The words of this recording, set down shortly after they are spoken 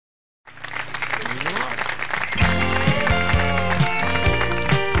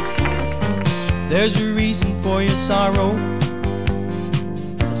There's a reason for your sorrow,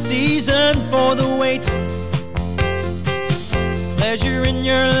 a season for the wait. Pleasure in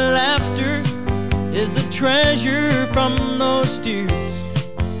your laughter is the treasure from those tears.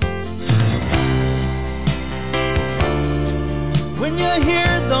 When you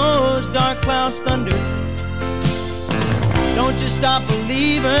hear those dark clouds thunder, don't just stop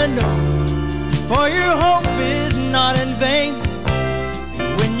believing, no, for your hope is not in vain.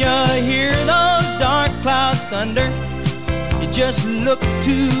 When you hear those dark clouds thunder, you just look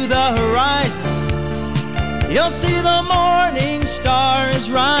to the horizon. You'll see the morning star is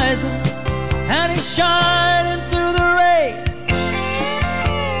rising, and he's shining through the rain,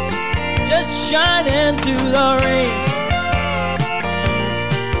 just shining through the rain.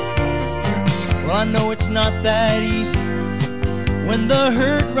 Well, I know it's not that easy when the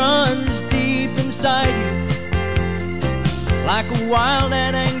hurt runs deep inside you, like a wild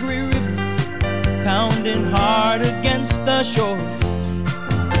and angry river pounding hard against the shore.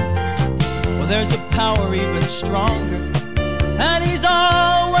 Well, there's a power even stronger, and he's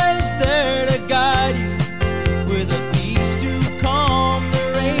always there to guide you with a peace to calm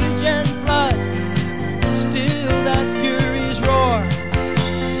the raging flood, still that fury's roar.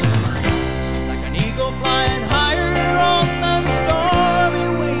 Like an eagle flying higher on the stormy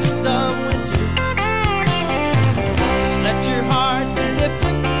wings of winter, just let your heart be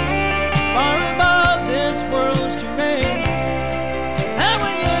lifted far above this world's terrain. And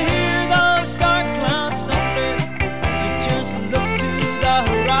when you hear those dark clouds thunder, you just look to the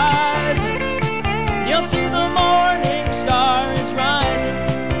horizon. You'll see the morning star is rising,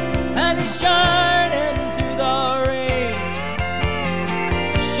 and it's shining through the rain,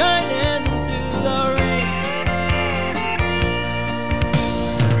 shining through the rain.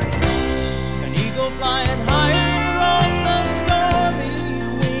 An eagle flying higher on the stormy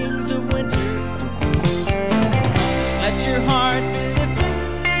wings of winter. Just let your heart be lifted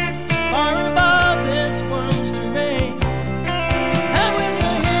far above this world's terrain. And when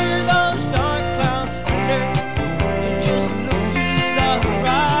you hear those dark clouds thunder, you just look to the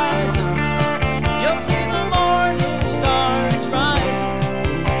horizon. You'll see the morning star is rising,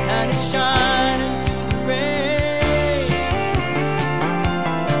 and it's shining through the rain.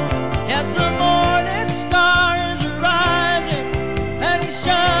 Yes, the morning star is rising, and it's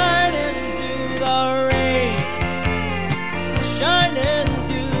shining through the rain, shining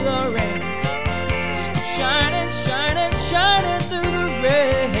through the rain, just shining, shining.